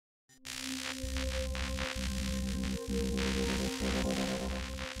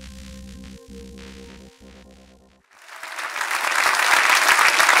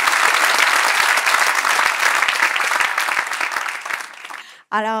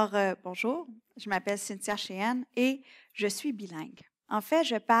Alors, bonjour, je m'appelle Cynthia Sheehan et je suis bilingue. En fait,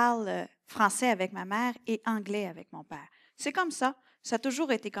 je parle français avec ma mère et anglais avec mon père. C'est comme ça. Ça a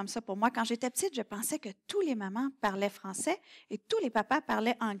toujours été comme ça pour moi. Quand j'étais petite, je pensais que tous les mamans parlaient français et tous les papas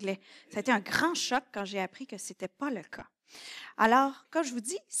parlaient anglais. Ça a été un grand choc quand j'ai appris que ce n'était pas le cas. Alors, comme je vous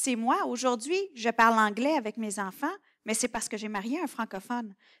dis, c'est moi. Aujourd'hui, je parle anglais avec mes enfants, mais c'est parce que j'ai marié un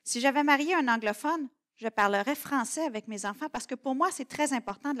francophone. Si j'avais marié un anglophone, je parlerais français avec mes enfants parce que pour moi, c'est très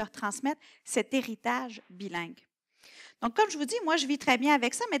important de leur transmettre cet héritage bilingue. Donc, comme je vous dis, moi, je vis très bien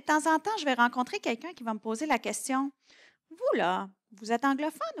avec ça, mais de temps en temps, je vais rencontrer quelqu'un qui va me poser la question, vous, là, vous êtes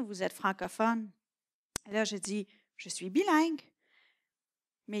anglophone ou vous êtes francophone? Et là, je dis, je suis bilingue.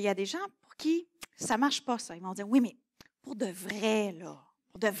 Mais il y a des gens pour qui ça ne marche pas, ça. Ils vont dire, oui, mais pour de vrai, là,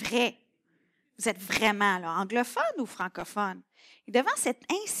 pour de vrai, vous êtes vraiment là, anglophone ou francophone? Et devant cette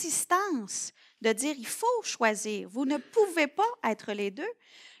insistance de dire, il faut choisir, vous ne pouvez pas être les deux,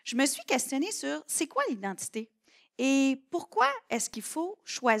 je me suis questionnée sur, c'est quoi l'identité? Et pourquoi est-ce qu'il faut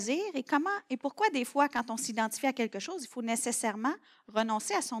choisir et comment et pourquoi des fois, quand on s'identifie à quelque chose, il faut nécessairement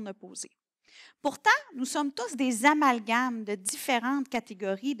renoncer à son opposé? Pourtant, nous sommes tous des amalgames de différentes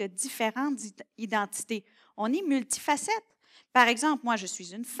catégories, de différentes identités. On est multifacettes. Par exemple, moi, je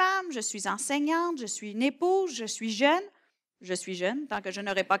suis une femme, je suis enseignante, je suis une épouse, je suis jeune. Je suis jeune, tant que je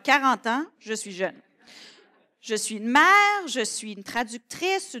n'aurai pas 40 ans, je suis jeune. Je suis une mère, je suis une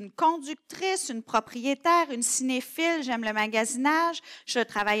traductrice, une conductrice, une propriétaire, une cinéphile, j'aime le magasinage, je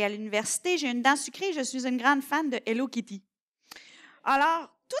travaille à l'université, j'ai une dent sucrée, je suis une grande fan de Hello Kitty. Alors,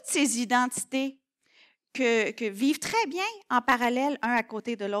 toutes ces identités que vivent très bien en parallèle un à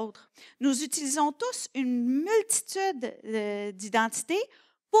côté de l'autre. Nous utilisons tous une multitude d'identités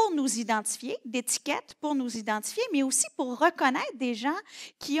pour nous identifier, d'étiquettes pour nous identifier, mais aussi pour reconnaître des gens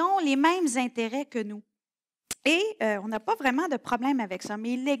qui ont les mêmes intérêts que nous. Et on n'a pas vraiment de problème avec ça,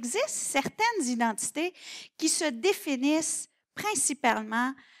 mais il existe certaines identités qui se définissent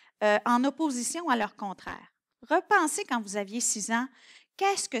principalement en opposition à leur contraire. Repensez quand vous aviez 6 ans,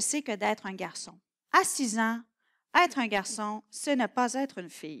 qu'est-ce que c'est que d'être un garçon? À 6 ans, être un garçon, c'est ne pas être une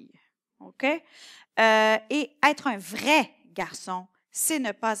fille. OK? Et être un vrai garçon, c'est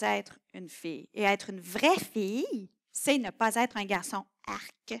ne pas être une fille. Et être une vraie fille, c'est ne pas être un garçon.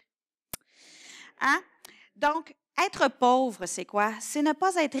 Arc. Hein? Donc, être pauvre, c'est quoi? C'est ne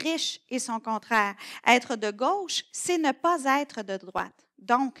pas être riche et son contraire. Être de gauche, c'est ne pas être de droite.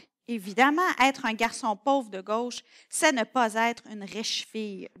 Donc, évidemment, être un garçon pauvre de gauche, c'est ne pas être une riche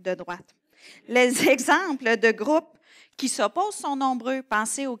fille de droite. Les exemples de groupes qui s'opposent sont nombreux.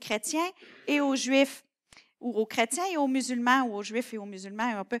 Pensez aux chrétiens et aux juifs, ou aux chrétiens et aux musulmans, ou aux juifs et aux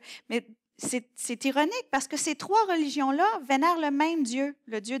musulmans un peu. Mais c'est ironique parce que ces trois religions-là vénèrent le même Dieu,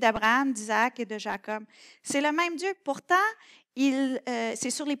 le Dieu d'Abraham, d'Isaac et de Jacob. C'est le même Dieu. Pourtant, c'est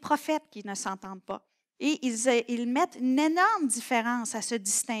sur les prophètes qu'ils ne s'entendent pas. Et ils mettent une énorme différence à se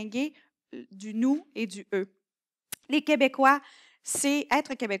distinguer du nous et du eux. Les Québécois,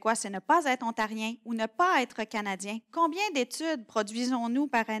 être québécois, c'est ne pas être ontarien ou ne pas être canadien. Combien d'études produisons-nous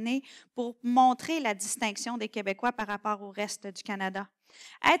par année pour montrer la distinction des Québécois par rapport au reste du Canada?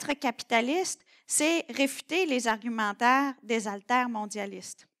 Être capitaliste, c'est réfuter les argumentaires des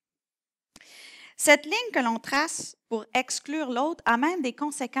altermondialistes. Cette ligne que l'on trace pour exclure l'autre a même des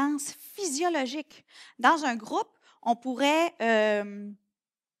conséquences physiologiques. Dans un groupe, on pourrait...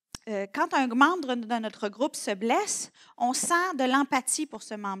 quand un membre de notre groupe se blesse, on sent de l'empathie pour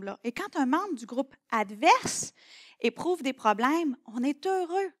ce membre-là. Et quand un membre du groupe adverse éprouve des problèmes, on est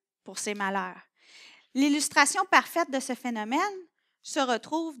heureux pour ses malheurs. L'illustration parfaite de ce phénomène se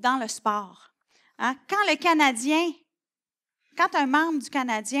retrouve dans le sport. Hein? Quand un membre du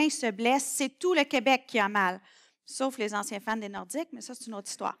Canadien se blesse, c'est tout le Québec qui a mal, sauf les anciens fans des Nordiques, mais ça, c'est une autre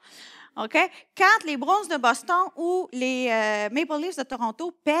histoire. OK? Quand les Bruins de Boston ou les Maple Leafs de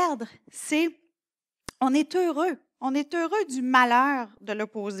Toronto perdent, on est heureux. On est heureux du malheur de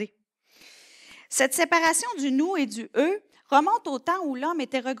l'opposé. Cette séparation du nous et du eux remonte au temps où l'homme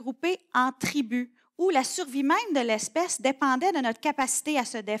était regroupé en tribus, où la survie même de l'espèce dépendait de notre capacité à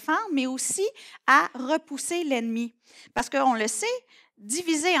se défendre, mais aussi à repousser l'ennemi. Parce qu'on le sait,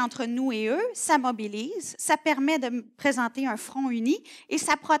 diviser entre nous et eux, ça mobilise, ça permet de présenter un front uni et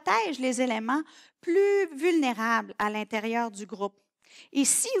ça protège les éléments plus vulnérables à l'intérieur du groupe. Et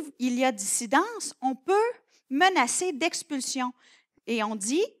s'il y a dissidence, on peut menacer d'expulsion. Et on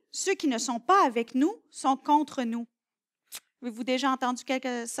dit, ceux qui ne sont pas avec nous sont contre nous. Avez-vous déjà entendu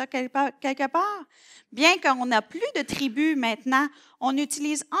ça quelque part? Bien qu'on n'a plus de tribus maintenant, on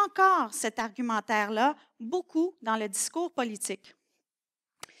utilise encore cet argumentaire-là beaucoup dans le discours politique.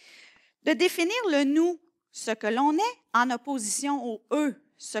 De définir le nous ce que l'on est, en opposition au eux,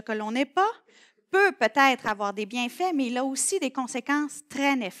 ce que l'on n'est pas, peut peut-être avoir des bienfaits, mais il a aussi des conséquences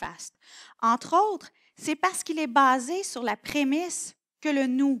très néfastes. Entre autres, c'est parce qu'il est basé sur la prémisse que le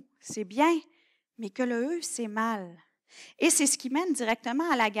nous, c'est bien, mais que le eux, c'est mal. Et c'est ce qui mène directement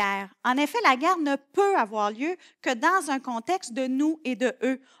à la guerre. En effet, la guerre ne peut avoir lieu que dans un contexte de nous et de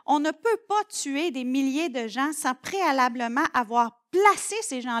eux. On ne peut pas tuer des milliers de gens sans préalablement avoir placé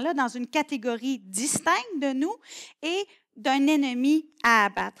ces gens-là dans une catégorie distincte de nous et d'un ennemi à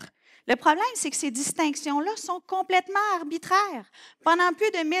abattre. Le problème, c'est que ces distinctions-là sont complètement arbitraires. Pendant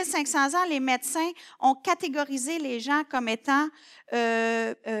plus de 1500 ans, les médecins ont catégorisé les gens comme étant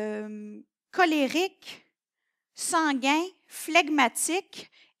colériques, sanguins, phlegmatiques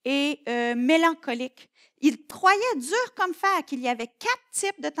et mélancoliques. Ils croyaient dur comme fer qu'il y avait 4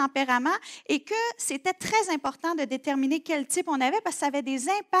 types de tempéraments et que c'était très important de déterminer quel type on avait parce que ça avait des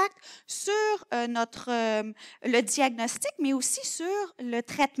impacts sur le diagnostic, mais aussi sur le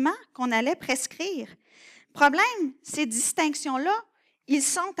traitement qu'on allait prescrire. Problème, ces distinctions-là, ils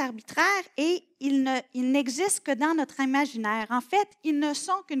sont arbitraires et ils n'existent que dans notre imaginaire. En fait, ils ne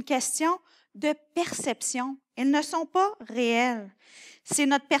sont qu'une question de perception. Elles ne sont pas réelles. C'est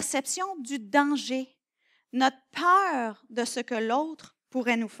notre perception du danger, notre peur de ce que l'autre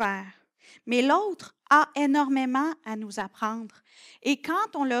pourrait nous faire. Mais l'autre a énormément à nous apprendre. Et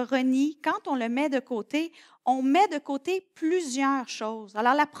quand on le renie, quand on le met de côté, on met de côté plusieurs choses.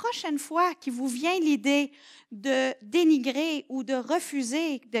 Alors, la prochaine fois qu'il vous vient l'idée de dénigrer ou de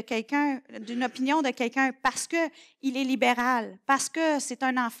refuser de quelqu'un, d'une opinion de quelqu'un parce qu'il est libéral, parce que c'est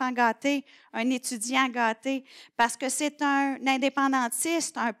un enfant gâté, un étudiant gâté, parce que c'est un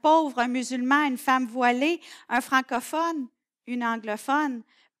indépendantiste, un pauvre, un musulman, une femme voilée, un francophone, une anglophone,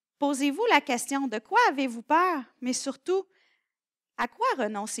 posez-vous la question de quoi avez-vous peur, mais surtout, à quoi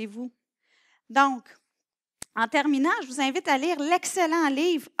renoncez-vous? Donc, en terminant, je vous invite à lire l'excellent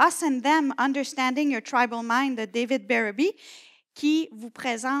livre « Us and Them, Understanding Your Tribal Mind » de David Berreby, qui vous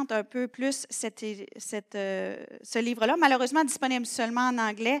présente un peu plus ce livre-là, malheureusement disponible seulement en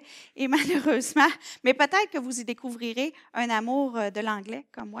anglais, et malheureusement, mais peut-être que vous y découvrirez un amour de l'anglais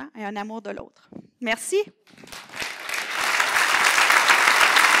comme moi et un amour de l'autre. Merci.